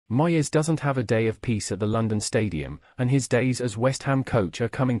Moyes doesn't have a day of peace at the London Stadium, and his days as West Ham coach are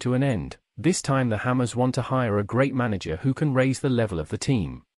coming to an end. This time the Hammers want to hire a great manager who can raise the level of the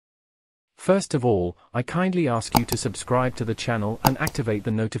team. First of all, I kindly ask you to subscribe to the channel and activate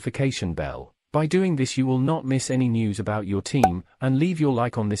the notification bell. By doing this you will not miss any news about your team, and leave your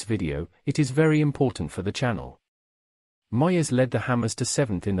like on this video, it is very important for the channel. Moyes led the Hammers to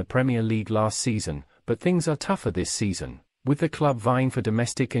 7th in the Premier League last season, but things are tougher this season, with the club vying for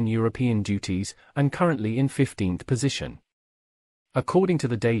domestic and European duties, and currently in 15th position. According to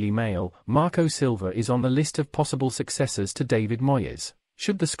the Daily Mail, Marco Silva is on the list of possible successors to David Moyes,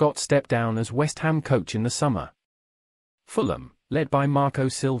 should the Scot step down as West Ham coach in the summer. Fulham, led by Marco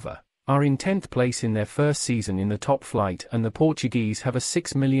Silva, are in 10th place in their first season in the top flight, and the Portuguese have a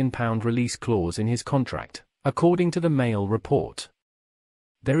 £6 million release clause in his contract, according to the Mail report.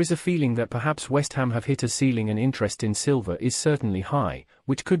 There is a feeling that perhaps West Ham have hit a ceiling, and interest in Silva is certainly high,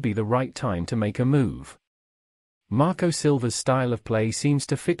 which could be the right time to make a move. Marco Silva's style of play seems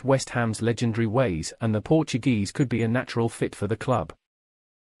to fit West Ham's legendary ways, and the Portuguese could be a natural fit for the club.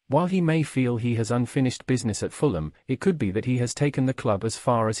 While he may feel he has unfinished business at Fulham, it could be that he has taken the club as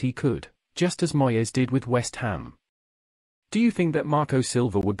far as he could, just as Moyes did with West Ham. Do you think that Marco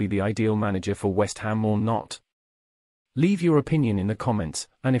Silva would be the ideal manager for West Ham or not? Leave your opinion in the comments,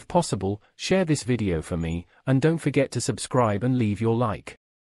 and if possible, share this video for me, and don't forget to subscribe and leave your like.